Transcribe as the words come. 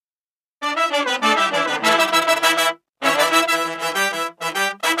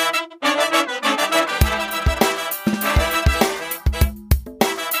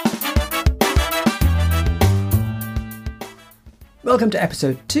Welcome to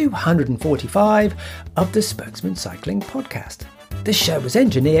episode 245 of the Spokesman Cycling Podcast. This show was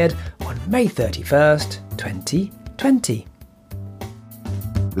engineered on May 31st, 2020.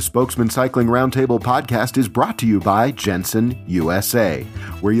 The Spokesman Cycling Roundtable Podcast is brought to you by Jensen USA,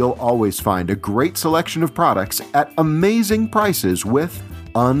 where you'll always find a great selection of products at amazing prices with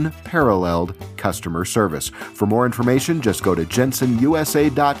unparalleled customer service. For more information, just go to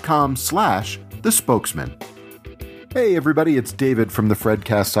jensenusa.com/thespokesman. Hey everybody, it's David from the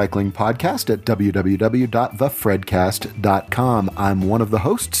Fredcast Cycling Podcast at www.thefredcast.com. I'm one of the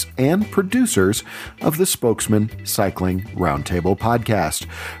hosts and producers of the Spokesman Cycling Roundtable Podcast.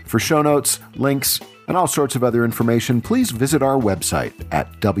 For show notes, links, and all sorts of other information, please visit our website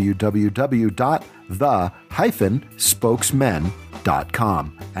at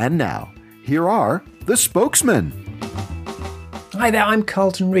www.the-spokesmen.com. And now, here are the spokesmen. Hi there, I'm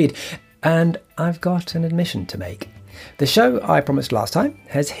Carlton Reid, and I've got an admission to make. The show I promised last time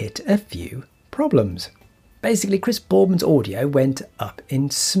has hit a few problems. Basically, Chris Boardman's audio went up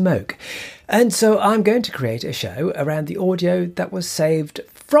in smoke. And so I'm going to create a show around the audio that was saved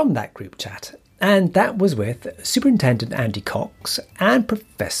from that group chat. And that was with Superintendent Andy Cox and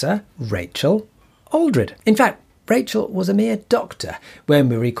Professor Rachel Aldred. In fact, Rachel was a mere doctor when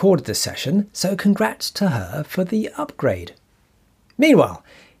we recorded the session, so congrats to her for the upgrade. Meanwhile,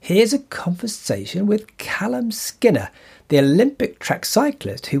 here's a conversation with Callum Skinner, the Olympic track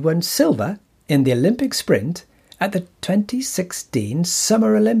cyclist who won silver in the Olympic sprint at the 2016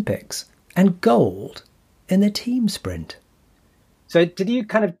 Summer Olympics and gold in the team sprint. So did you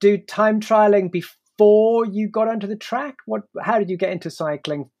kind of do time trialling before you got onto the track? How did you get into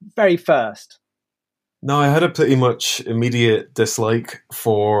cycling very first? No, I had a pretty much immediate dislike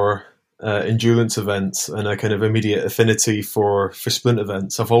for endurance events and a kind of immediate affinity for sprint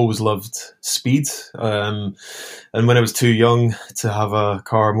events. I've always loved speed, and when I was too young to have a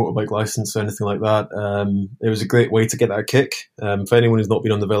car, motorbike license or anything like that, it was a great way to get that kick. For anyone who's not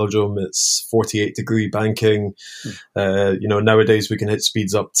been on the velodrome, it's 48-degree banking. Nowadays we can hit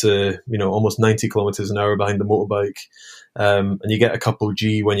speeds up to almost 90 kilometers an hour behind the motorbike. And you get a couple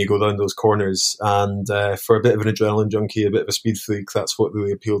G when you go down those corners. And for a bit of an adrenaline junkie, a bit of a speed freak, that's what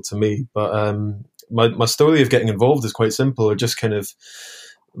really appealed to me. But my story of getting involved is quite simple. I just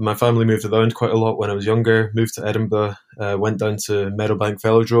my family moved around quite a lot when I was younger, moved to Edinburgh, went down to Meadowbank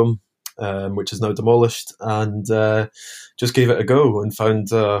Velodrome, which is now demolished, and just gave it a go and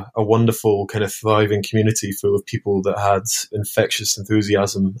found a wonderful kind of thriving community full of people that had infectious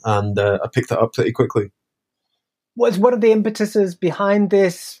enthusiasm. And I picked that up pretty quickly. What are the impetuses behind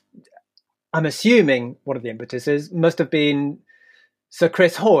this? I'm assuming one of the impetuses must have been Sir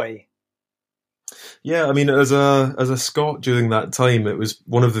Chris Hoy. Yeah, I mean, as a Scot during that time, it was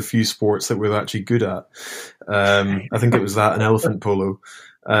one of the few sports that we were actually good at. I think it was that and elephant polo.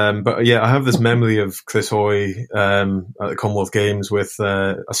 But yeah, I have this memory of Chris Hoy at the Commonwealth Games with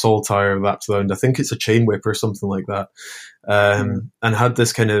a saw tire wrapped around, I think it's a chain whip or something like that, and had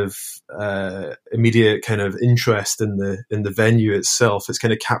this kind of immediate kind of interest in the venue itself. It's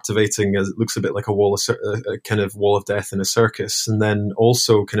kind of captivating as it looks a bit like a kind of wall of death in a circus, and then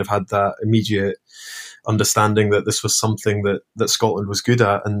also kind of had that immediate understanding that this was something that Scotland was good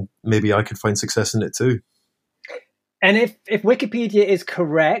at, and maybe I could find success in it too. And if Wikipedia is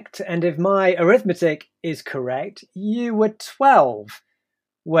correct, and if my arithmetic is correct, you were 12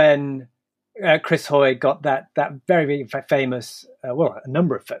 when Chris Hoy got that very, very famous, a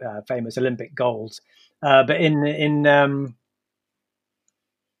number of famous Olympic golds, but in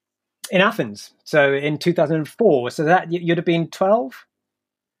Athens. So in 2004. So that you'd have been 12.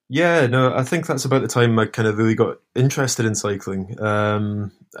 Yeah, no, I think that's about the time I kind of really got interested in cycling. It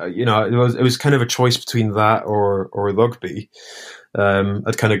was kind of a choice between that or rugby.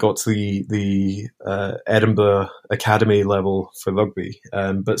 I'd kind of got to the Edinburgh Academy level for rugby,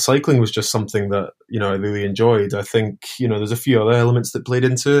 but cycling was just something that I really enjoyed. I think there's a few other elements that played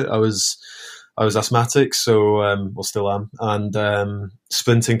into it. I was asthmatic, so still am, and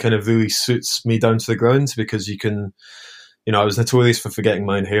sprinting kind of really suits me down to the ground because you can. I was notorious for forgetting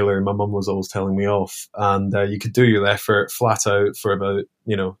my inhaler, and my mum was always telling me off. And you could do your effort flat out for about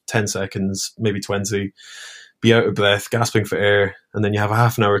 10 seconds, maybe 20, be out of breath, gasping for air, and then you have a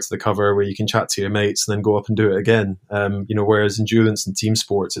half an hour to the cover where you can chat to your mates and then go up and do it again. Whereas endurance and team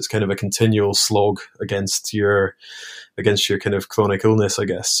sports, it's kind of a continual slog against your kind of chronic illness, I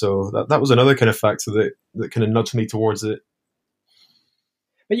guess. So that was another kind of factor that kind of nudged me towards it.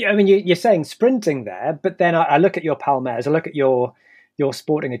 But you're saying sprinting there, but then I look at your Palmares, I look at your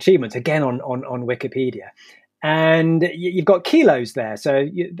sporting achievements again on Wikipedia, and you've got kilos there. So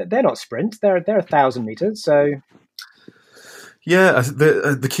they're not sprints; they're 1,000 meters. So Yeah,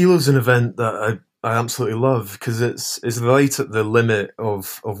 the kilo's an event that I absolutely love because it's right at the limit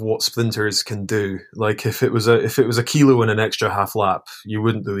of what sprinters can do. Like if it was a kilo and an extra half lap, you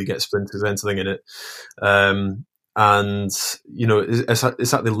wouldn't really get sprinters entering in it. And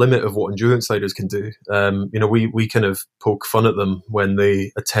it's at the limit of what endurance riders can do. We kind of poke fun at them when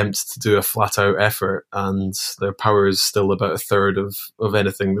they attempt to do a flat out effort, and their power is still about a third of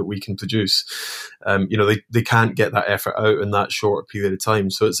anything that we can produce. They can't get that effort out in that short period of time.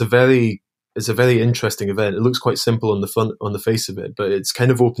 So it's a very interesting event. It looks quite simple on the face of it, but it's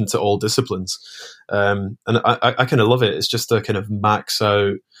kind of open to all disciplines, and I kind of love it. It's just a kind of max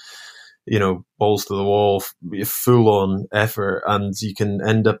out, balls to the wall, full on effort, and you can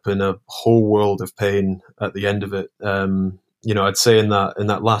end up in a whole world of pain at the end of it. I'd say in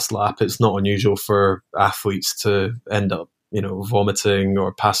that last lap, it's not unusual for athletes to end up, vomiting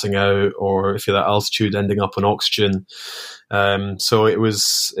or passing out, or if you're at altitude, ending up on oxygen. So it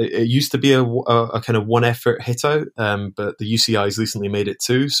used to be a kind of one effort hit out, but the UCI's recently made it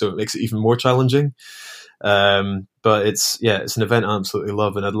two, so it makes it even more challenging. But it's an event I absolutely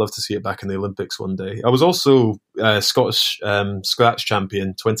love, and I'd love to see it back in the Olympics one day. I was also Scottish scratch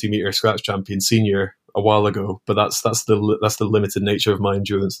champion, 20-meter scratch champion senior a while ago, but that's the limited nature of my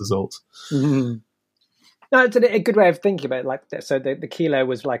endurance results. Mm-hmm. No, it's a good way of thinking about it. Like, so the kilo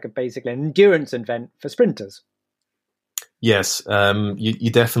was like basically an endurance event for sprinters. Yes,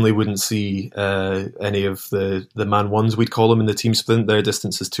 you definitely wouldn't see any of the man ones, we'd call them, in the team sprint. Their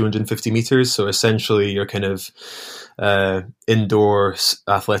distance is 250 meters, so essentially you're kind of indoor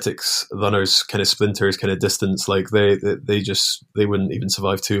athletics runners, kind of sprinters, kind of distance. Like they wouldn't even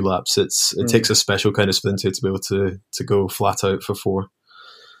survive 2 laps. It takes a special kind of sprinter to be able to go flat out for 4.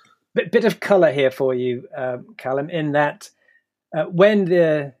 Bit of colour here for you, Callum, in that when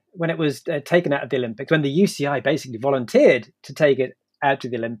it was taken out of the Olympics, when the UCI basically volunteered to take it out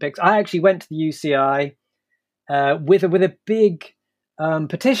of the Olympics, I actually went to the UCI with a big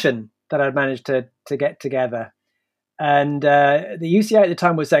petition that I'd managed to get together. And the UCI at the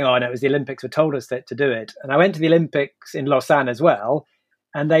time was saying, oh, no, it was the Olympics who told us to do it. And I went to the Olympics in Lausanne as well,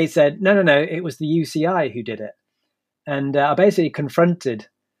 and they said, no, it was the UCI who did it. And I basically confronted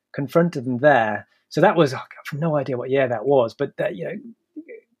them there. So that was, I have no idea what year that was, but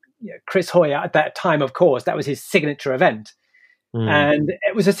Chris Hoy at that time, of course, that was his signature event. And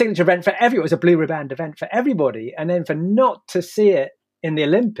it was a signature event for everyone. It was a blue ribbon event for everybody. And then for not to see it in the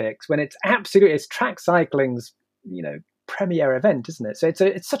Olympics when it's track cycling's, premier event, isn't it? So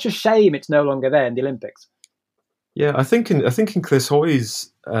it's such a shame it's no longer there in the Olympics. Yeah, I think in Chris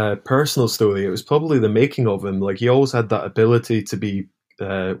Hoy's personal story, it was probably the making of him. Like, he always had that ability to be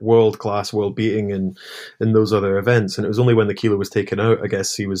world class, world beating in those other events, and it was only when the kilo was taken out, I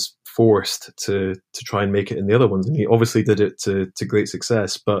guess, he was forced to try and make it in the other ones, and he obviously did it to great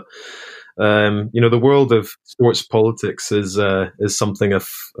success. But the world of sports politics is something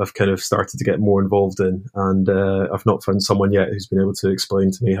I've kind of started to get more involved in, and I've not found someone yet who's been able to explain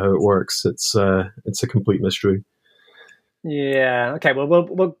to me how it works. It's a complete mystery. Yeah. Okay. Well,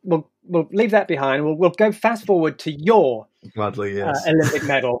 we'll leave that behind. We'll go fast forward to your gladly, yes, Olympic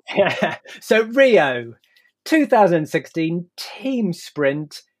medal. So Rio, 2016 team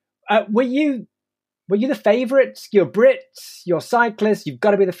sprint. Were you the favourites? You're Brits. You're cyclists. You've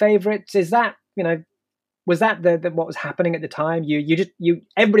got to be the favourites. Is that was that the what was happening at the time?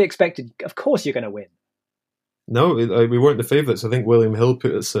 Everybody expected, of course, you're going to win. No, we weren't the favourites. I think William Hill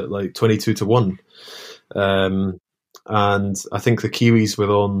put us at like 22-1. And I think the Kiwis were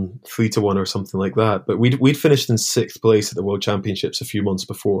on 3-1 or something like that. But we'd finished in 6th place at the World Championships a few months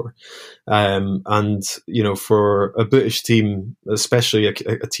before. And for a British team, especially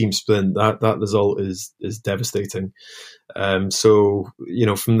a team sprint, that result is devastating. So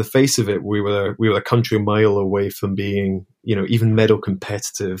from the face of it, we were a country mile away from being even medal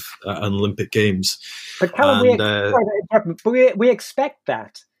competitive at an Olympic Games. But Callum, we expect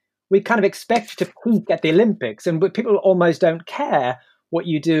that. We kind of expect you to peak at the Olympics, and people almost don't care what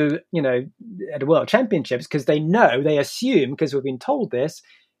you do, at the World Championships, because they assume, because we've been told this,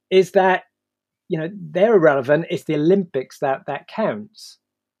 is that, they're irrelevant. It's the Olympics that counts.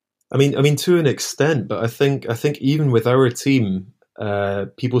 I mean, to an extent, but I think even with our team,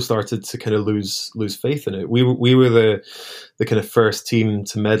 people started to kind of lose faith in it. We were the kind of first team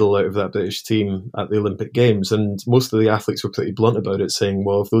to medal out of that British team at the Olympic Games, and most of the athletes were pretty blunt about it, saying,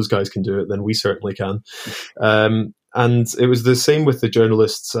 "Well, if those guys can do it, then we certainly can." And it was the same with the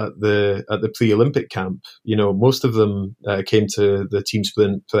journalists at the pre-Olympic camp. Most of them came to the team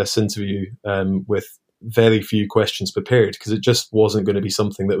sprint press interview with very few questions prepared because it just wasn't going to be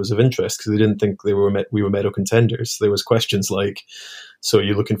something that was of interest because they didn't think we were medal contenders. There was questions like, so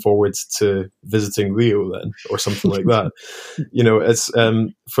you're looking forward to visiting Rio then, or something like that. It's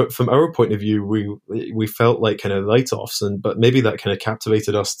from our point of view, we felt like kind of write-offs, but maybe that kind of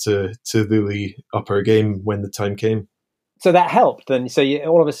captivated us to really up our game when the time came. So that helped, and so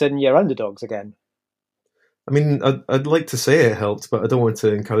all of a sudden you're underdogs again. I mean, I'd like to say it helped, but I don't want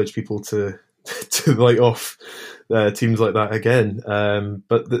to encourage people to write off teams like that again.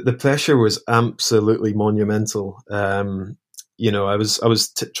 But the pressure was absolutely monumental. I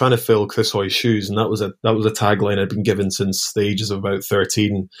was trying to fill Chris Hoy's shoes, and that was a tagline I'd been given since the ages of about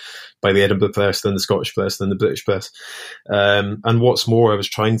 13 by the Edinburgh Press, then the Scottish Press, then the British Press. And what's more, I was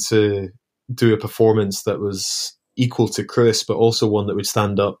trying to do a performance that was equal to Chris, but also one that would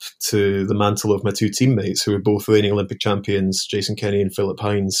stand up to the mantle of my two teammates who were both reigning Olympic champions, Jason Kenny and Philip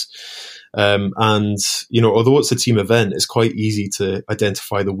Hines. Although it's a team event, it's quite easy to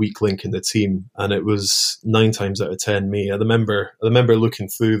identify the weak link in the team. And it was 9 times out of 10 me. I remember looking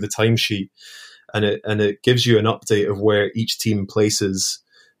through the timesheet, and it gives you an update of where each team places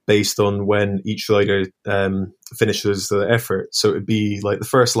based on when each rider finishes their effort. So it would be like the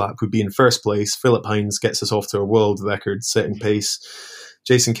first lap would be in first place. Philip Hines gets us off to a world record setting pace.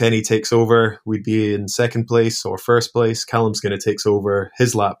 Jason Kenny takes over. We'd be in second place or first place. Callum Skinner takes over.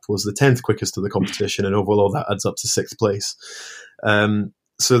 His lap was the 10th quickest of the competition, and overall that adds up to 6th place.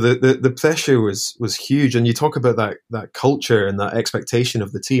 So the pressure was huge. And you talk about that culture and that expectation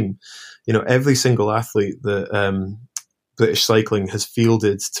of the team. Every single athlete that British cycling has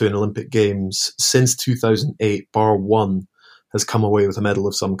fielded to an Olympic Games since 2008, bar one, has come away with a medal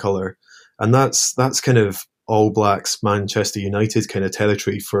of some colour. And that's kind of All Blacks, Manchester United kind of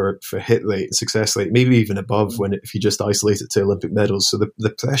territory for hit rate and success rate, maybe even above if you just isolate it to Olympic medals. So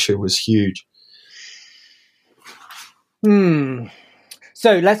the pressure was huge.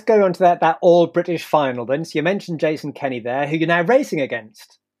 So let's go on to that all British final then. So you mentioned Jason Kenny there, who you're now racing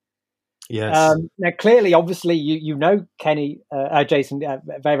against. Yes. Now, clearly, obviously, you know Jason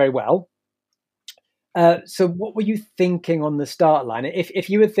very, very well. So what were you thinking on the start line? If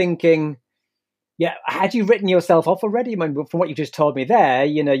you were thinking, had you written yourself off already? I mean, from what you just told me there,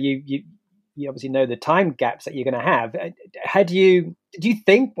 you obviously know the time gaps that you're going to have. Did you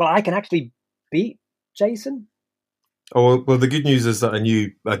think, well, I can actually beat Jason? Oh, well, the good news is that I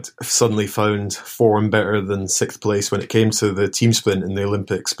knew I'd suddenly found form better than 6th place when it came to the team sprint in the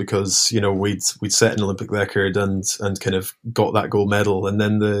Olympics, because, we'd set an Olympic record and kind of got that gold medal. And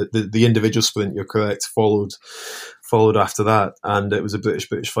then the individual sprint, you're correct, followed after that. And it was a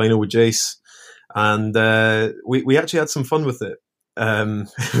British final with Jace. And we actually had some fun with it,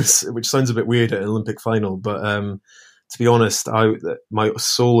 which sounds a bit weird at an Olympic final, but to be honest, my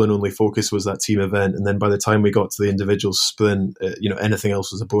sole and only focus was that team event. And then by the time we got to the individual sprint, anything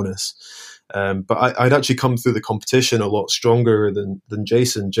else was a bonus. But I'd actually come through the competition a lot stronger than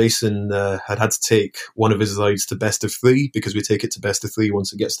Jason. Jason had to take one of his rides to best of 3, because we take it to best of 3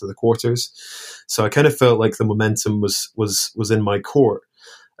 once it gets to the quarters. So I kind of felt like the momentum was in my court.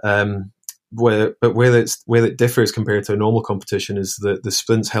 Where it differs compared to a normal competition is that the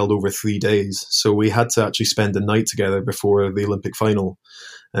sprints held over 3 days. So we had to actually spend a night together before the Olympic final,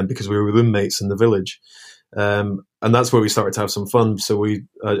 because we were roommates in the village. And that's where we started to have some fun. So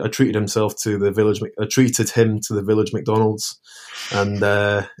I treated him to the village McDonald's,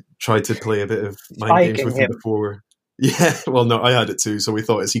 and tried to play a bit of mind games with him before. Yeah, well, no, I had it too. So we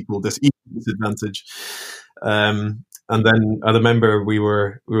thought it's equal disadvantage. And then I remember we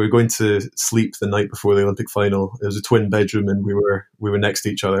were going to sleep the night before the Olympic final. It was a twin bedroom, and we were next to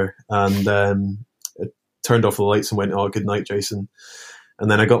each other. And it turned off the lights and went, "Oh, good night, Jason."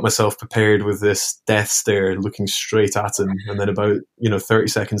 And then I got myself prepared with this death stare, looking straight at him. And then about 30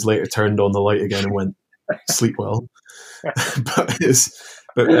 seconds later, turned on the light again and went, "Sleep well."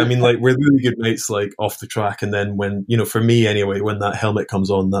 But I mean, like, we're really good mates, like, off the track. And then when, for me anyway, when that helmet comes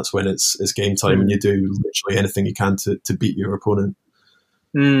on, that's when it's game time, and you do literally anything you can to beat your opponent.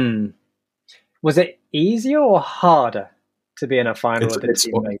 Was it easier or harder to be in a final with a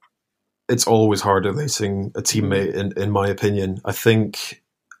teammate? It's always harder racing a teammate, in my opinion. I think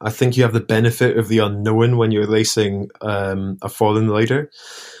you have the benefit of the unknown when you're racing a foreign rider.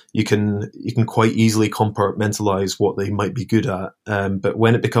 You can quite easily compartmentalize what they might be good at. But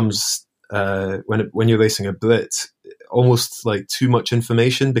when it becomes when you're racing a Brit, almost like too much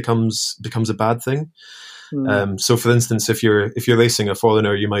information becomes a bad thing. So, for instance, if you're racing a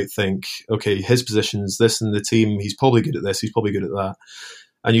foreigner, you might think, okay, his position's this in the team. He's probably good at this. He's probably good at that.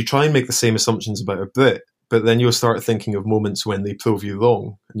 And you try and make the same assumptions about a Brit, but then you'll start thinking of moments when they prove you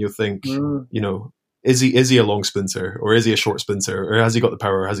wrong, and you'll think, is he a long sprinter, or is he a short sprinter, or has he got the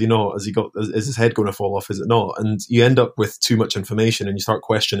power? Has he not? Is his head going to fall off? Is it not? And you end up with too much information, and you start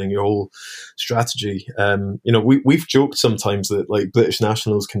questioning your whole strategy. We've joked sometimes that like British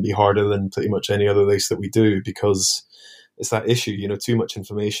nationals can be harder than pretty much any other race that we do, because it's that issue. Too much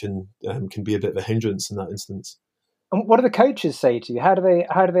information can be a bit of a hindrance in that instance. And what do the coaches say to you? How do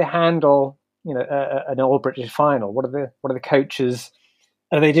they handle an all British final? What are the coaches?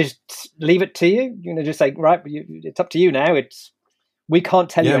 Do they just leave it to you? Just say, right, it's up to you now. We can't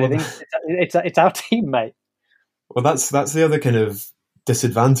tell you anything. It's our team, mate. Well, that's the other kind of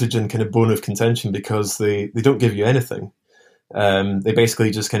disadvantage and kind of bone of contention, because they don't give you anything. They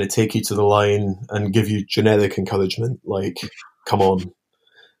basically just kind of take you to the line and give you generic encouragement, like, come on.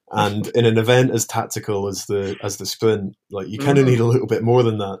 And in an event as tactical as the sprint, like, you kind of need a little bit more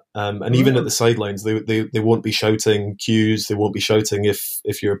than that. And even at the sidelines, they won't be shouting cues. They won't be shouting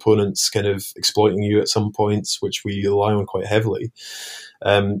if your opponent's kind of exploiting you at some points, which we rely on quite heavily.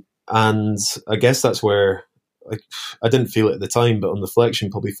 And I guess that's where, like, I didn't feel it at the time, but on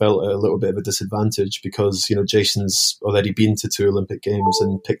reflection, probably felt a little bit of a disadvantage, because Jason's already been to 2 Olympic Games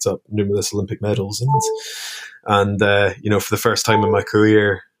and picked up numerous Olympic medals, and for the first time in my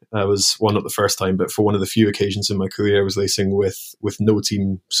career, I was, well, not the first time, but for one of the few occasions in my career, I was racing with no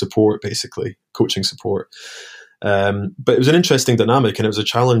team support, basically coaching support. But it was an interesting dynamic, and it was a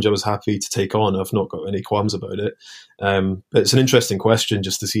challenge I was happy to take on. I've not got any qualms about it. But it's an interesting question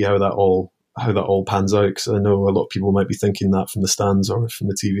just to see how that all pans out, because I know a lot of people might be thinking that from the stands or from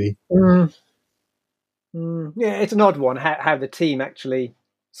the TV. Yeah, it's an odd one, how the team actually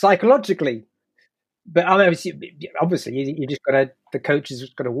psychologically. But obviously, you just the coaches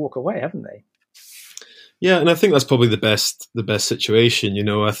got to walk away, haven't they? Yeah, and I think that's probably the best situation.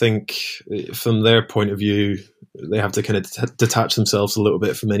 I think from their point of view, they have to kind of detach themselves a little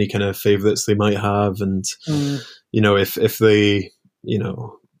bit from any kind of favourites they might have, and if they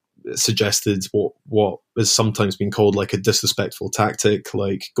suggested what has sometimes been called like a disrespectful tactic,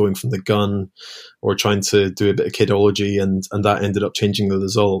 like going from the gun or trying to do a bit of kidology, and that ended up changing the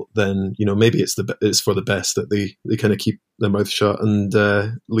result, then maybe it's for the best that they kind of keep their mouth shut and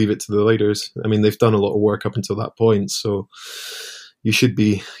leave it to the leaders. I mean, they've done a lot of work up until that point, so you should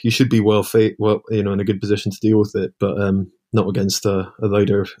be in a good position to deal with it, but not against a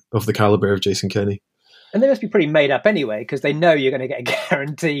rider of the caliber of Jason Kenny. And they must be pretty made up anyway, because they know you're going to get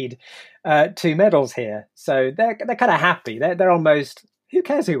guaranteed 2 medals here. So they're kind of happy. They're almost, who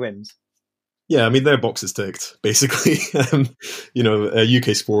cares who wins? Yeah, I mean, their box is ticked, basically.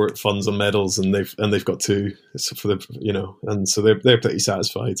 UK Sport funds on medals, and they've got 2 for the and so they're pretty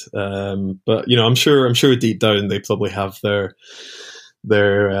satisfied. But I'm sure deep down they probably have their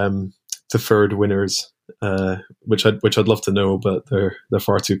preferred winners. Which I'd love to know, but they're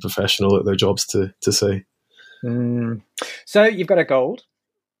far too professional at their jobs to say. So you've got a gold,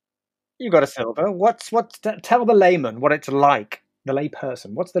 you've got a silver. Tell the layman what it's like, the lay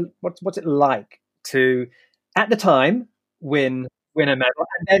person. What's it like to, at the time, win a medal,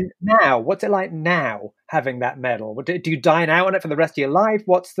 and then now, what's it like now having that medal? Do you dine out on it for the rest of your life?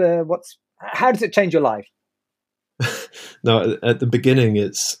 How does it change your life? No, at the beginning,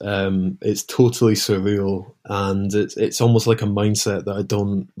 it's totally surreal, and it's almost like a mindset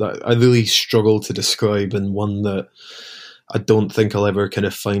that I really struggle to describe, and one that I don't think I'll ever kind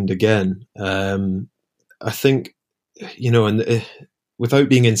of find again. I think, and without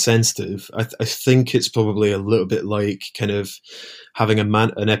being insensitive, I think it's probably a little bit like kind of having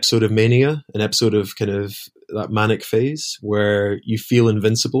an episode of mania, an episode of kind of that manic phase where you feel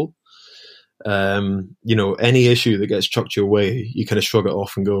invincible. Any issue that gets chucked your way, you kind of shrug it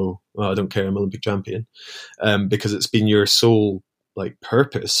off and go, "Oh, I don't care, I'm Olympic champion," because it's been your sole like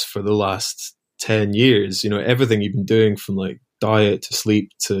purpose for the last 10 years. Everything you've been doing, from like diet to sleep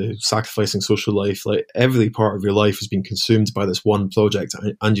to sacrificing social life, like every part of your life has been consumed by this one project,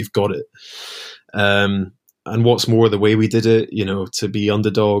 and you've got it. And what's more, the way we did it, to be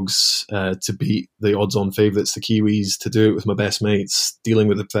underdogs, to beat the odds-on favourites, the Kiwis, to do it with my best mates, dealing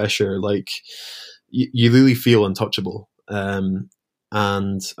with the pressure, like you really feel untouchable, and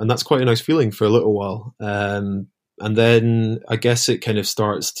that's quite a nice feeling for a little while. And then I guess it kind of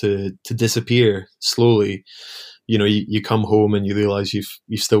starts to disappear slowly. You come home and you realise you've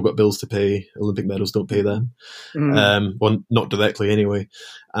still got bills to pay. Olympic medals don't pay them, well, not directly anyway,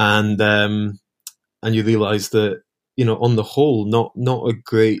 and you realise that, on the whole, not a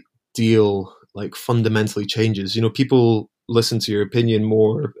great deal like fundamentally changes. People listen to your opinion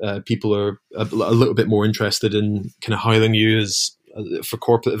more. People are a little bit more interested in kind of hiring you as for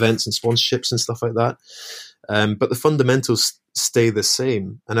corporate events and sponsorships and stuff like that. But the fundamentals stay the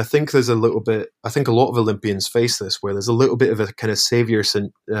same. And I think there's a little bit, I think a lot of Olympians face this, where there's a little bit of a kind of savior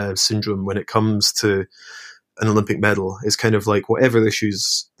syndrome when it comes to an Olympic medal. It's kind of like, whatever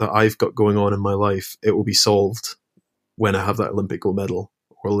issues that I've got going on in my life, it will be solved when I have that Olympic gold medal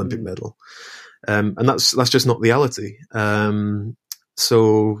or Olympic medal. And that's just not reality.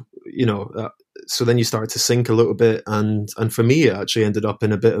 So then you start to sink a little bit. And for me, it actually ended up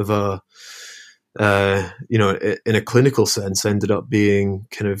in a bit of a, in a clinical sense, ended up being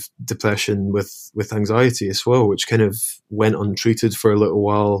kind of depression with anxiety as well, which kind of went untreated for a little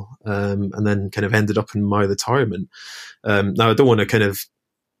while, and then kind of ended up in my retirement. Now, I don't want to kind of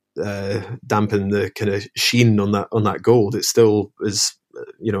dampen the kind of sheen on that gold. It still is,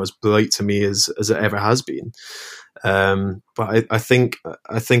 as bright to me as it ever has been. But I think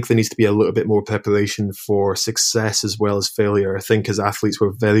there needs to be a little bit more preparation for success as well as failure. I think as athletes,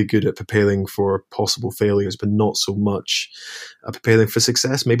 we're very good at preparing for possible failures, but not so much at preparing for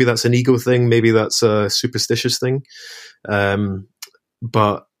success. Maybe that's an ego thing. Maybe that's a superstitious thing.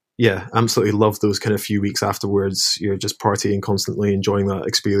 But yeah, absolutely love those kind of few weeks afterwards. You're just partying constantly, enjoying that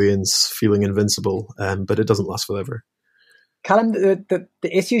experience, feeling invincible. But it doesn't last forever. Callum, the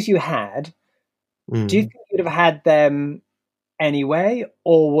issues you had, do you think you would have had them anyway,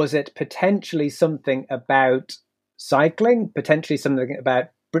 or was it potentially something about cycling, potentially something about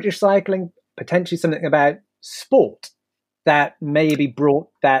British cycling, potentially something about sport that maybe brought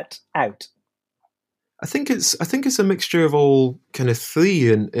that out? I think it's a mixture of all kind of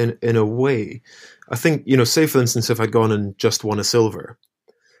three in a way. I think, say for instance, if I'd gone and just won a silver,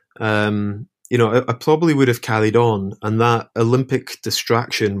 I probably would have carried on, and that Olympic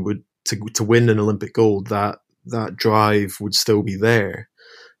distraction would to win an Olympic gold, that drive would still be there,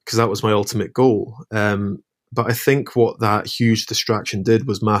 because that was my ultimate goal. But I think what that huge distraction did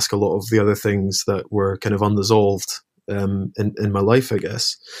was mask a lot of the other things that were kind of unresolved in my life, I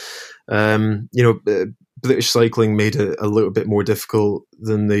guess. British cycling made it a little bit more difficult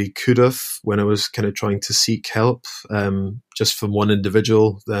than they could have when I was kind of trying to seek help, just from one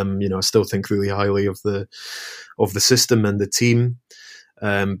individual. I still think really highly of the system and the team.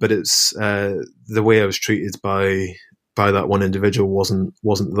 But it's the way I was treated by that one individual wasn't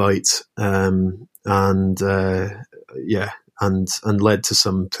right, and led to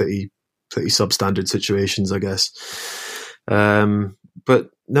some pretty substandard situations, I guess. But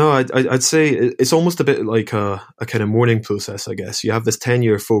no, I'd say it's almost a bit like a kind of mourning process, I guess. You have this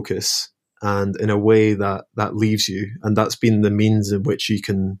 10-year focus, and in a way that leaves you, and that's been the means in which you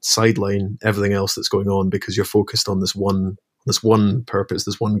can sideline everything else that's going on, because you're focused on this one purpose,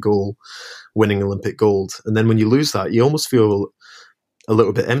 this one goal, winning Olympic gold. And then when you lose that, you almost feel a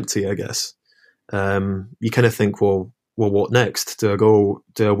little bit empty, I guess. You kind of think, well, what next? Do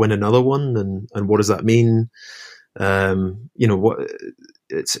I win another one? And what does that mean?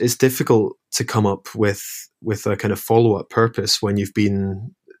 It's difficult to come up with a kind of follow-up purpose when you've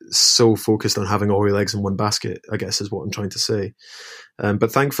been so focused on having all your eggs in one basket, I guess is what I'm trying to say.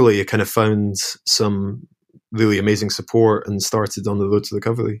 But thankfully, I kind of found some really amazing support and started on the road to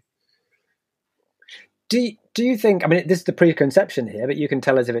recovery. Do you think, I mean, this is the preconception here, but you can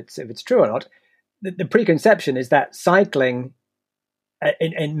tell us if it's true or not. The preconception is that cycling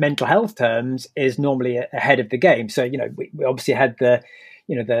in mental health terms is normally ahead of the game. So, we obviously had the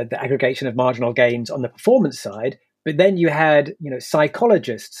aggregation of marginal gains on the performance side, but then you had,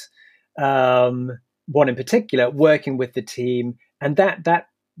 psychologists, one in particular, working with the team, and that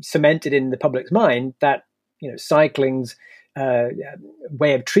cemented in the public's mind that, cycling's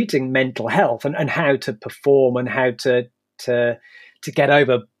way of treating mental health and how to perform and how to get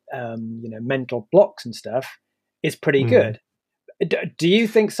over, mental blocks and stuff is pretty good. Do you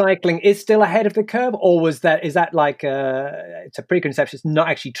think cycling is still ahead of the curve, or is that like it's a preconception? It's not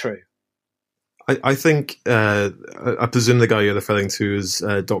actually true. I think I presume the guy you're referring to is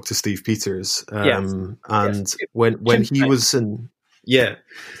Dr. Steve Peters. Yes. And when he was in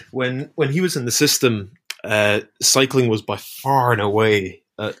when he was in the system, cycling was by far and away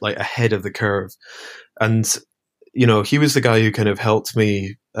ahead of the curve, and he was the guy who kind of helped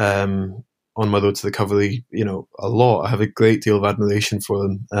me on my road to recovery, a lot. I have a great deal of admiration for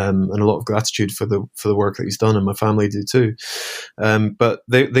him, and a lot of gratitude for the work that he's done, and my family do too. But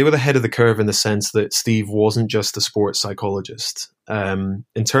they were ahead of the curve in the sense that Steve wasn't just a sports psychologist.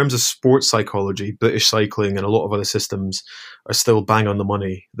 In terms of sports psychology, British cycling and a lot of other systems are still bang on the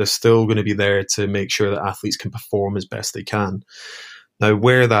money. They're still going to be there to make sure that athletes can perform as best they can. Now,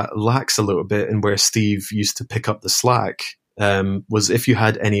 where that lacks a little bit, and where Steve used to pick up the slack, was if you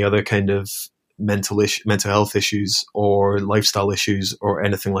had any other kind of mental health issues or lifestyle issues or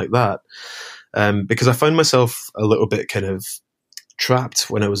anything like that. Because I found myself a little bit kind of trapped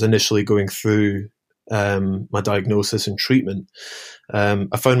when I was initially going through my diagnosis and treatment.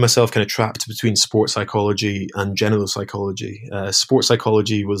 I found myself kind of trapped between sports psychology and general psychology. Sports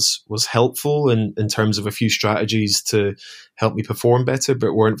psychology was helpful in terms of a few strategies to help me perform better,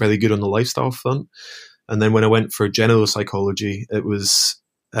 but weren't very good on the lifestyle front. And then when I went for general psychology, it was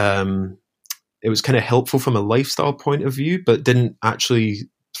kind of helpful from a lifestyle point of view, but didn't actually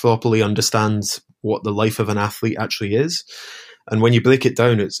properly understand what the life of an athlete actually is. And when you break it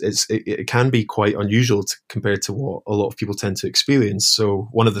down, it can be quite unusual compared to what a lot of people tend to experience. So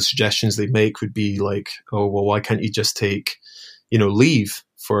one of the suggestions they make would be like, oh, well, why can't you just take, leave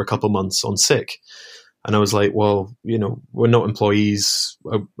for a couple months on sick? And I was like, well, we're not employees.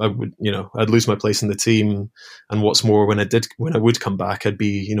 I would, I'd lose my place in the team. And what's more, when I would come back, I'd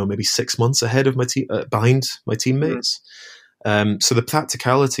be, maybe 6 months ahead of my behind my teammates. So the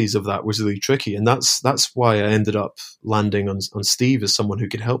practicalities of that was really tricky. And that's why I ended up landing on Steve as someone who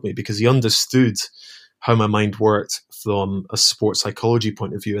could help me, because he understood how my mind worked from a sports psychology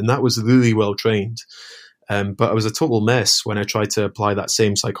point of view. And that was really well trained. But I was a total mess when I tried to apply that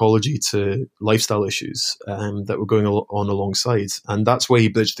same psychology to lifestyle issues that were going on alongside. And that's where he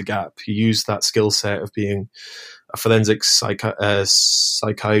bridged the gap. He used that skill set of being a forensic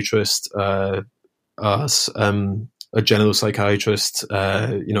psychiatrist, a general psychiatrist.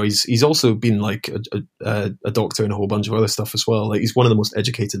 He's also been like a doctor and a whole bunch of other stuff as well. Like, he's one of the most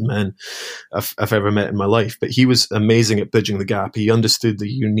educated men I've ever met in my life. But he was amazing at bridging the gap. He understood the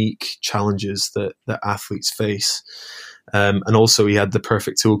unique challenges that athletes face. And also he had the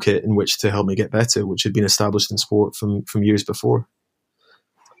perfect toolkit in which to help me get better, which had been established in sport from years before.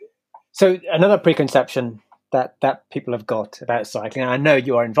 So another preconception that people have got about cycling, and I know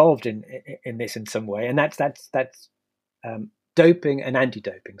you are involved in this in some way, and that's doping and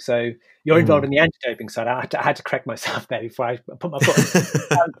anti-doping. So you're involved in the anti-doping side. I had to correct myself there before I put my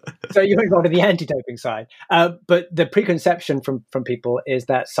foot on. So you're involved in the anti-doping side. But the preconception from people is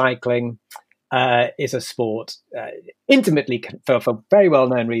that cycling is a sport intimately, for very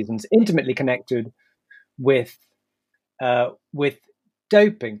well-known reasons, intimately connected with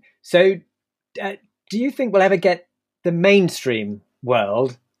doping. So do you think we'll ever get the mainstream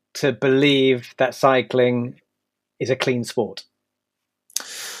world to believe that cycling is a clean sport?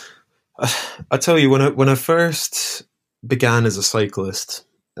 I tell you, when I first began as a cyclist,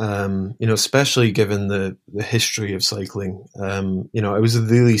 especially given the history of cycling, I was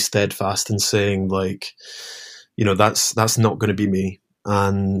really steadfast in saying, like, that's not going to be me.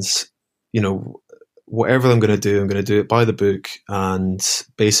 And, whatever I'm going to do it by the book. And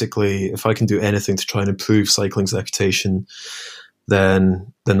basically, if I can do anything to try and improve cycling's reputation,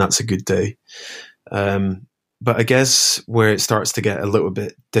 then that's a good day. But I guess where it starts to get a little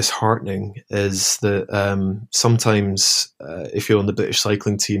bit disheartening is that sometimes if you're on the British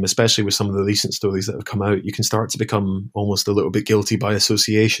cycling team, especially with some of the recent stories that have come out, you can start to become almost a little bit guilty by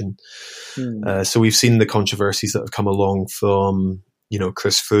association. So we've seen the controversies that have come along from,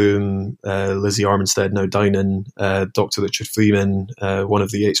 Chris Froome, Lizzie Armstead now Dynan, Dr. Richard Freeman, one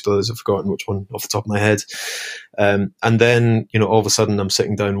of the Yates brothers, I've forgotten which one off the top of my head. And then, all of a sudden I'm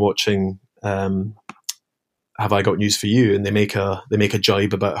sitting down watching Have I Got News for You? And they make a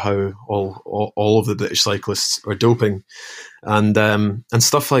jibe about how all of the British cyclists are doping. And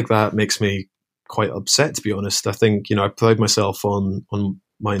stuff like that makes me quite upset, to be honest. I think, I pride myself on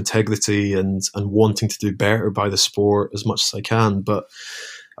my integrity and wanting to do better by the sport as much as I can. But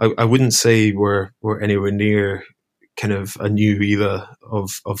I wouldn't say we're anywhere near kind of a new era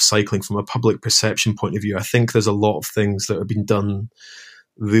of cycling from a public perception point of view. I think there's a lot of things that have been done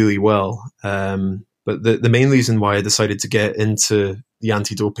really well. But the main reason why I decided to get into the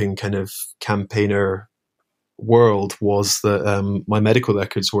anti-doping kind of campaigner world was that my medical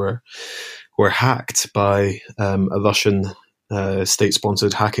records were hacked by a Russian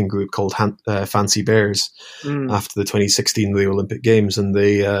state-sponsored hacking group called Fancy Bears after the 2016 Rio Olympic Games, and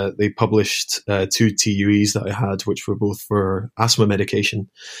they published 2 TUEs that I had, which were both for asthma medication.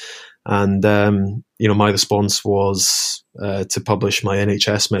 And my response was to publish my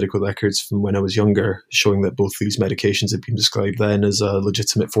NHS medical records from when I was younger, showing that both these medications had been prescribed then as a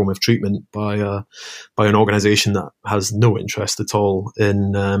legitimate form of treatment by an organisation that has no interest at all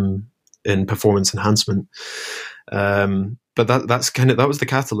in performance enhancement. But that was the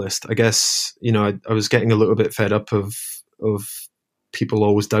catalyst, I guess. I was getting a little bit fed up of people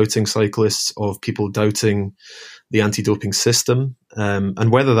always doubting cyclists, of people doubting the anti-doping system,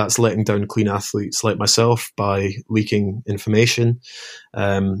 and whether that's letting down clean athletes like myself by leaking information,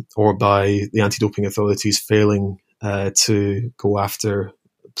 or by the anti-doping authorities failing to go after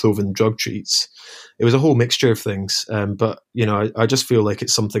proven drug treats. It was a whole mixture of things, but I just feel like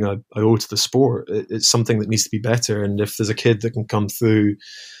it's something I owe to the sport. It's something that needs to be better, and if there's a kid that can come through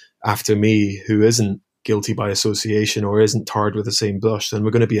after me who isn't guilty by association or isn't tarred with the same brush, then we're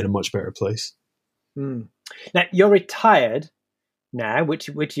going to be in a much better place. Now you're retired now, which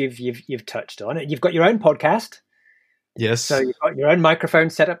you've touched on. You've got your own podcast. Yes. So you've got your own microphone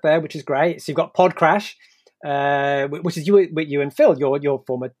set up there, which is great. So you've got Pod Crash, which is you and Phil, your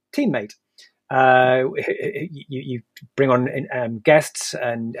former teammate. You bring on guests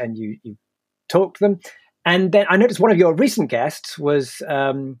and you talk to them. And then I noticed one of your recent guests was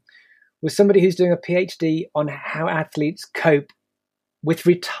somebody who's doing a PhD on how athletes cope with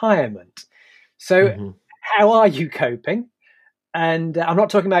retirement. So how are you coping? And I'm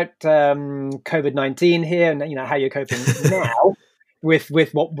not talking about COVID-19 here and how you're coping now with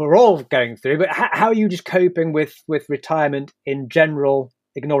what we're all going through, but how are you just coping with retirement in general,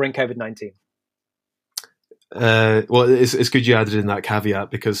 ignoring COVID-19? Well, it's good you added in that caveat,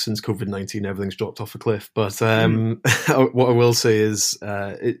 because since COVID-19, everything's dropped off a cliff. But what I will say is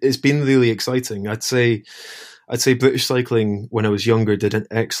it's been really exciting. I'd say British cycling, when I was younger, did an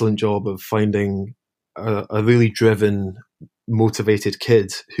excellent job of finding a really driven, motivated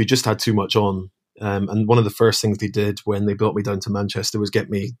kid who just had too much on. And one of the first things they did when they brought me down to Manchester was get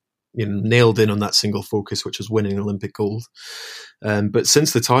me nailed in on that single focus, which was winning Olympic gold. But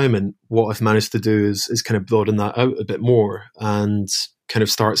since retirement, what I've managed to do is kind of broaden that out a bit more and kind of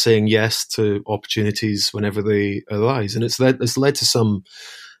start saying yes to opportunities whenever they arise. And it's led to some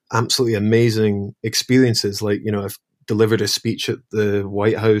absolutely amazing experiences. Like, I've delivered a speech at the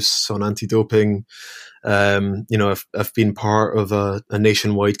White House on anti-doping. I've been part of a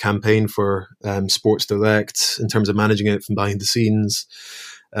nationwide campaign for Sports Direct in terms of managing it from behind the scenes.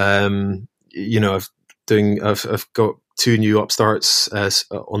 I've got 2 new upstarts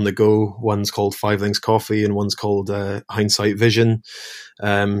on the go. One's called Five Links Coffee and one's called Hindsight Vision.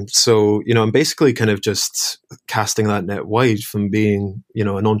 So I'm basically kind of just casting that net wide, from being,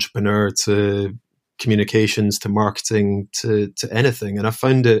 an entrepreneur to communications to marketing to anything. And I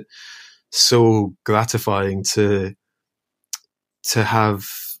found it so gratifying to have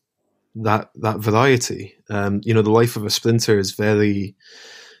that variety. The life of a sprinter is very,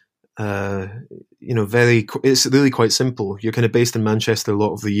 it's really quite simple. You're kind of based in Manchester a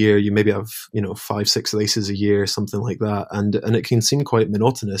lot of the year. You maybe have, 5-6 races a year, something like that. And it can seem quite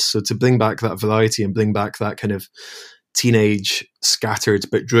monotonous. So to bring back that variety and bring back that kind of teenage, scattered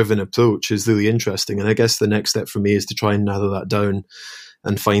but driven approach is really interesting. And I guess the next step for me is to try and narrow that down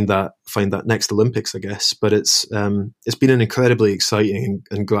and find that next Olympics, I guess. But it's been an incredibly exciting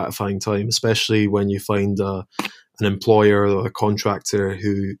and gratifying time, especially when you find an employer or a contractor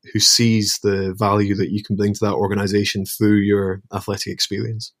who sees the value that you can bring to that organization through your athletic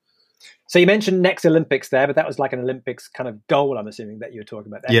experience. So you mentioned next Olympics there, but that was like an Olympics kind of goal, I'm assuming, that you were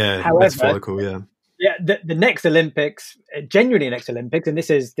talking about there. Yeah, metaphorical, yeah. Yeah, the next Olympics, genuinely next Olympics, and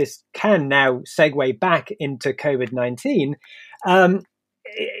this can now segue back into COVID-19,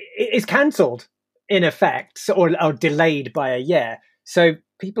 is cancelled in effect, or delayed by a year. So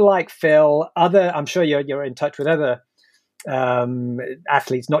people like Phil, I'm sure you're in touch with other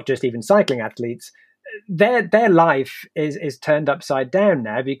athletes, not just even cycling athletes. Their life is turned upside down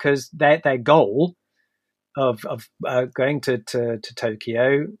now, because their goal of going to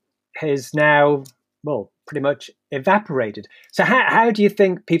Tokyo is now, well, pretty much evaporated. So how do you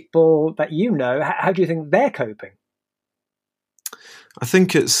think people that how do you think they're coping? I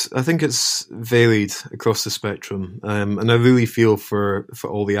think it's varied across the spectrum, and I really feel for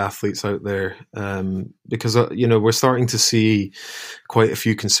all the athletes out there, because we're starting to see quite a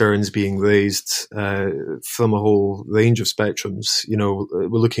few concerns being raised from a whole range of spectrums. We're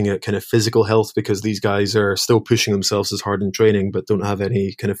looking at kind of physical health, because these guys are still pushing themselves as hard in training, but don't have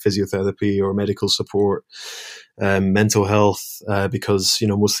any kind of physiotherapy or medical support. Mental health, because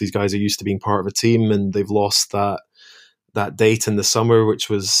most of these guys are used to being part of a team, and they've lost that date in the summer, which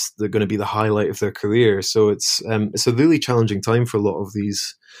was going to be the highlight of their career. So it's a really challenging time for a lot of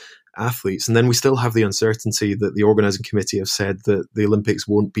these athletes. And then we still have the uncertainty that the organising committee have said that the Olympics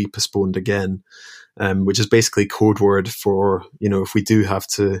won't be postponed again, which is basically code word for, if we do have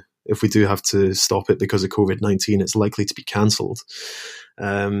to stop it because of COVID-19, it's likely to be cancelled.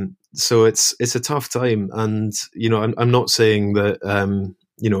 So it's a tough time. And, I'm not saying that,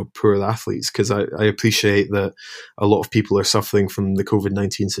 poor athletes, because I appreciate that a lot of people are suffering from the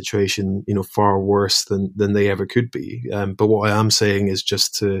COVID-19 situation, far worse than they ever could be. But what I am saying is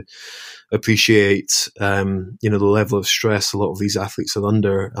just to appreciate, the level of stress a lot of these athletes are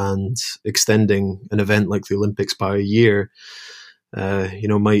under, and extending an event like the Olympics by a year,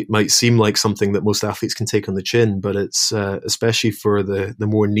 might seem like something that most athletes can take on the chin, but it's especially for the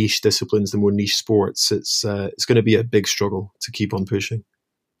more niche disciplines, the more niche sports, it's going to be a big struggle to keep on pushing.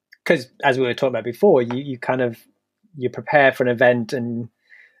 Because as we were talking about before, you prepare for an event, and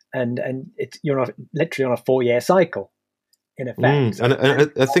you're literally on a 4-year cycle in effect. And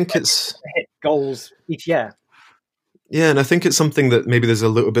I think it's hit goals each year. Yeah, and I think it's something that maybe there's a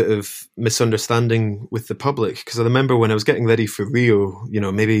little bit of misunderstanding with the public, because I remember when I was getting ready for Rio,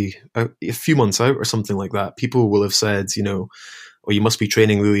 maybe a few months out or something like that, people will have said, oh, you must be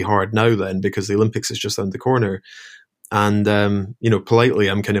training really hard now then, because the Olympics is just around the corner. And, politely,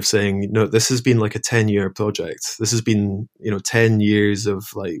 I'm kind of saying, no, this has been like a 10-year project. This has been, 10 years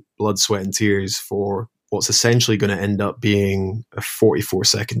of like blood, sweat and tears for what's essentially going to end up being a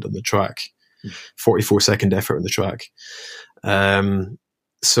 44-second on the track. 44-second effort on the track.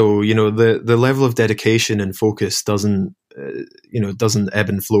 So, the level of dedication and focus doesn't ebb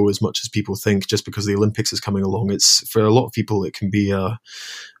and flow as much as people think just because the Olympics is coming along. It's, for a lot of people, it can be a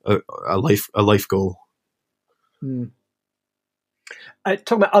life goal. Talking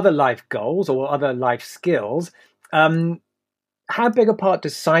about other life goals or other life skills, how big a part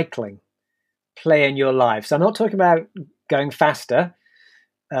does cycling play in your life? So I'm not talking about going faster,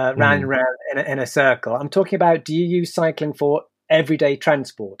 round and round in a circle. I'm talking about, do you use cycling for everyday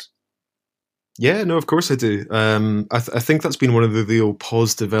transport? Yeah, no, of course I do. I think that's been one of the real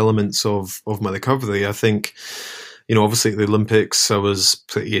positive elements of my recovery. I think, obviously at the Olympics, I was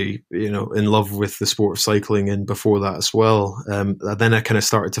pretty, in love with the sport of cycling, and before that as well. Then I kind of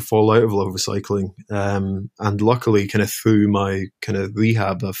started to fall out of love with cycling. And luckily, kind of through my kind of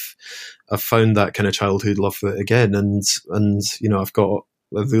rehab, I've found that kind of childhood love for it again. And I've got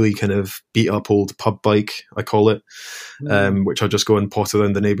a really kind of beat up old pub bike, I call it, which I just go and pot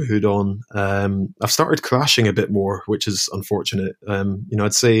around the neighbourhood on. I've started crashing a bit more, which is unfortunate.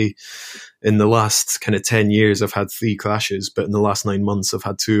 I'd say in the last kind of 10 years, I've had 3 crashes, but in the last 9 months, I've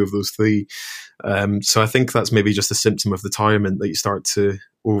had 2 of those 3. So I think that's maybe just a symptom of retirement, that you start to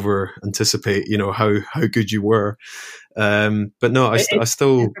over anticipate, how good you were. But no, I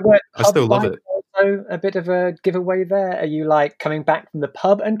still love it. Also a bit of a giveaway there. Are you like coming back from the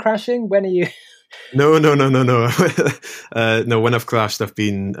pub and crashing? When are you? No. No, when I've crashed, I've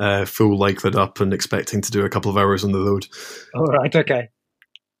been full lycraed up and expecting to do a couple of hours on the road. All right, okay.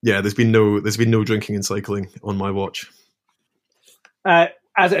 Yeah, there's been no drinking and cycling on my watch.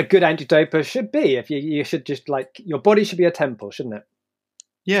 As a good antidoper should be. If you should just, like, your body should be a temple, shouldn't it?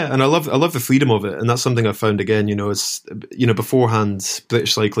 Yeah, and I love the freedom of it, and that's something I found again. It's beforehand,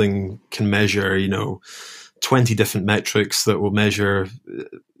 British cycling can measure 20 different metrics that will measure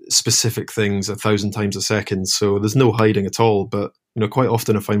specific things 1,000 times a second. So there's no hiding at all. But quite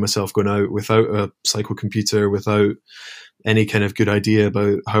often I find myself going out without a cycle computer, without any kind of good idea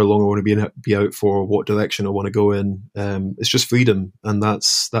about how long I want to be out for, what direction I want to go in. It's just freedom, and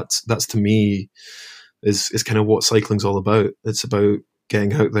that's to me is kind of what cycling's all about. It's about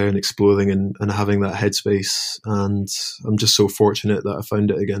getting out there and exploring and having that headspace. And I'm just so fortunate that I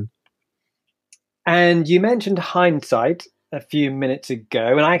found it again. And you mentioned hindsight a few minutes ago,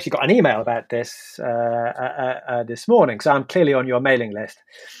 and I actually got an email about this this morning, so I'm clearly on your mailing list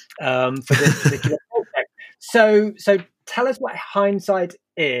for this particular project. So tell us what hindsight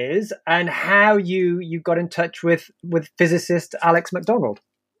is and how you got in touch with physicist Alex McDonald.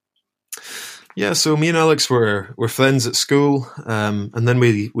 Yeah, so me and Alex were friends at school, and then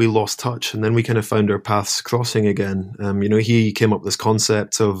we lost touch, and then we kind of found our paths crossing again. He came up with this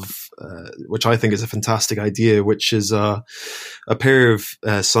concept of, which I think is a fantastic idea, which is a pair of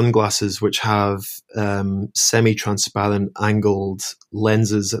sunglasses which have semi-transparent angled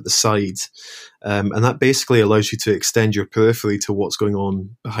lenses at the side, and that basically allows you to extend your periphery to what's going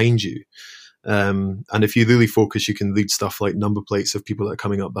on behind you. And if you really focus, you can read stuff like number plates of people that are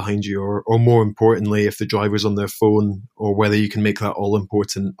coming up behind you, or more importantly, if the driver's on their phone, or whether you can make that all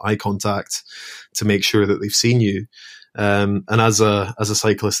important eye contact to make sure that they've seen you. And as a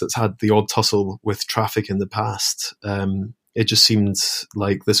cyclist that's had the odd tussle with traffic in the past, it just seemed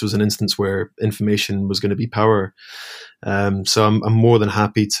like this was an instance where information was going to be power. So I'm more than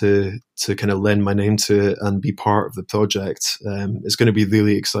happy to kind of lend my name to it and be part of the project. It's going to be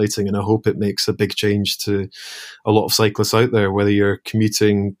really exciting, and I hope it makes a big change to a lot of cyclists out there, whether you're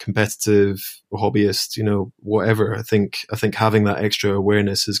commuting, competitive, hobbyist, whatever. I think having that extra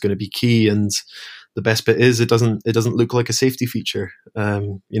awareness is going to be key. And the best bit is it doesn't look like a safety feature. A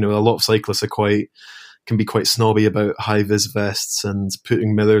lot of cyclists can be quite snobby about high vis vests and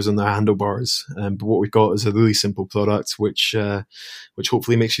putting mirrors on their handlebars. But what we've got is a really simple product, which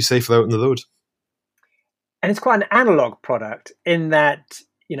hopefully makes you safer out on the road. And it's quite an analog product in that,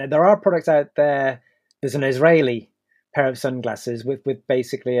 there are products out there. There's an Israeli pair of sunglasses with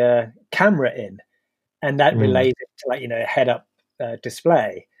basically a camera in, and that relays it to a head up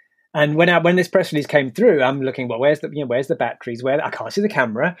display. And when this press release came through, I'm looking, well, where's the batteries? Where I can't see the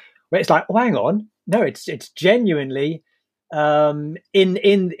camera. Where it's like, oh, hang on. No, it's genuinely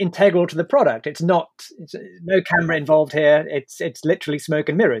integral to the product. It's not. It's no camera involved here. It's literally smoke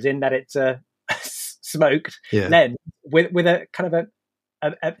and mirrors in that it's a smoked lens with a kind of a.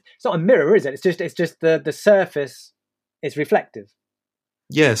 It's not a mirror, is it? It's just the surface is reflective.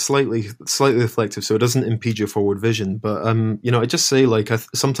 Yeah, slightly reflective, so it doesn't impede your forward vision. But I just say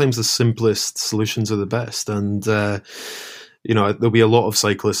sometimes the simplest solutions are the best, and. There'll be a lot of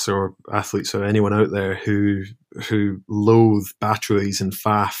cyclists or athletes or anyone out there who loathe batteries and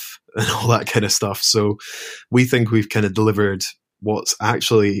faff and all that kind of stuff. So we think we've kind of delivered what's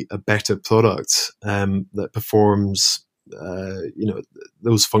actually a better product that performs,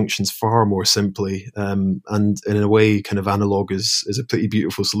 those functions far more simply. And in a way, kind of analog is a pretty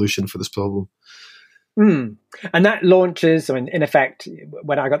beautiful solution for this problem. And that launches, in effect,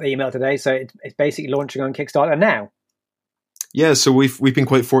 when I got the email today, so it's basically launching on Kickstarter now. Yeah, so we've been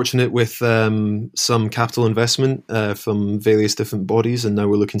quite fortunate with some capital investment from various different bodies, and now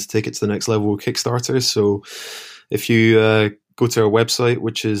we're looking to take it to the next level with Kickstarter. So if you go to our website,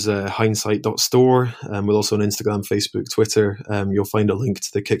 which is hindsight.store, we're also on Instagram, Facebook, Twitter, you'll find a link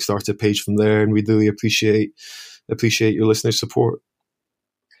to the Kickstarter page from there, and we'd really appreciate your listeners' support.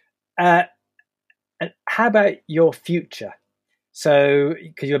 And how about your future? So,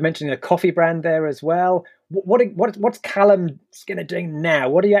 because you were mentioning a coffee brand there as well, what's Callum doing now?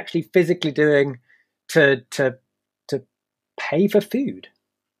 What are you actually physically doing to pay for food?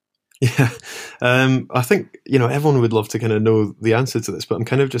 Yeah, I think everyone would love to kind of know the answer to this, but I'm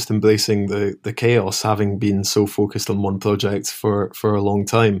kind of just embracing the chaos, having been so focused on one project for a long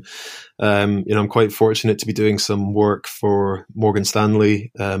time. I'm quite fortunate to be doing some work for Morgan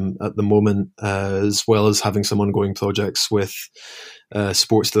Stanley at the moment, as well as having some ongoing projects with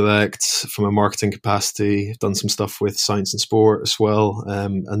Sports Direct from a marketing capacity. I've done some stuff with Science and Sport as well,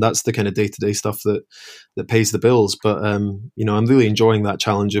 and that's the kind of day-to-day stuff that pays the bills. But I'm really enjoying that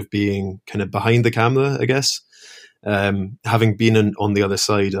challenge of being kind of behind the camera, I guess. Having been on the other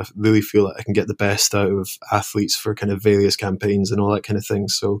side, I really feel like I can get the best out of athletes for kind of various campaigns and all that kind of thing.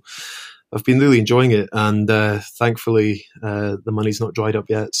 So I've been really enjoying it, and thankfully the money's not dried up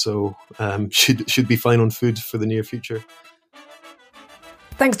yet, so should be fine on food for the near future.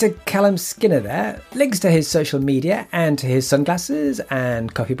 Thanks to Callum Skinner there. Links to his social media and to his sunglasses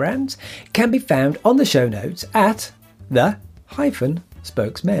and coffee brands can be found on the show notes at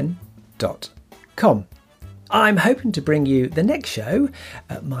the-spokesmen.com. I'm hoping to bring you the next show,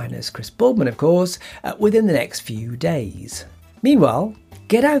 minus Chris Boardman of course, within the next few days. Meanwhile,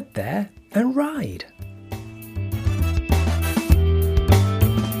 get out there and ride.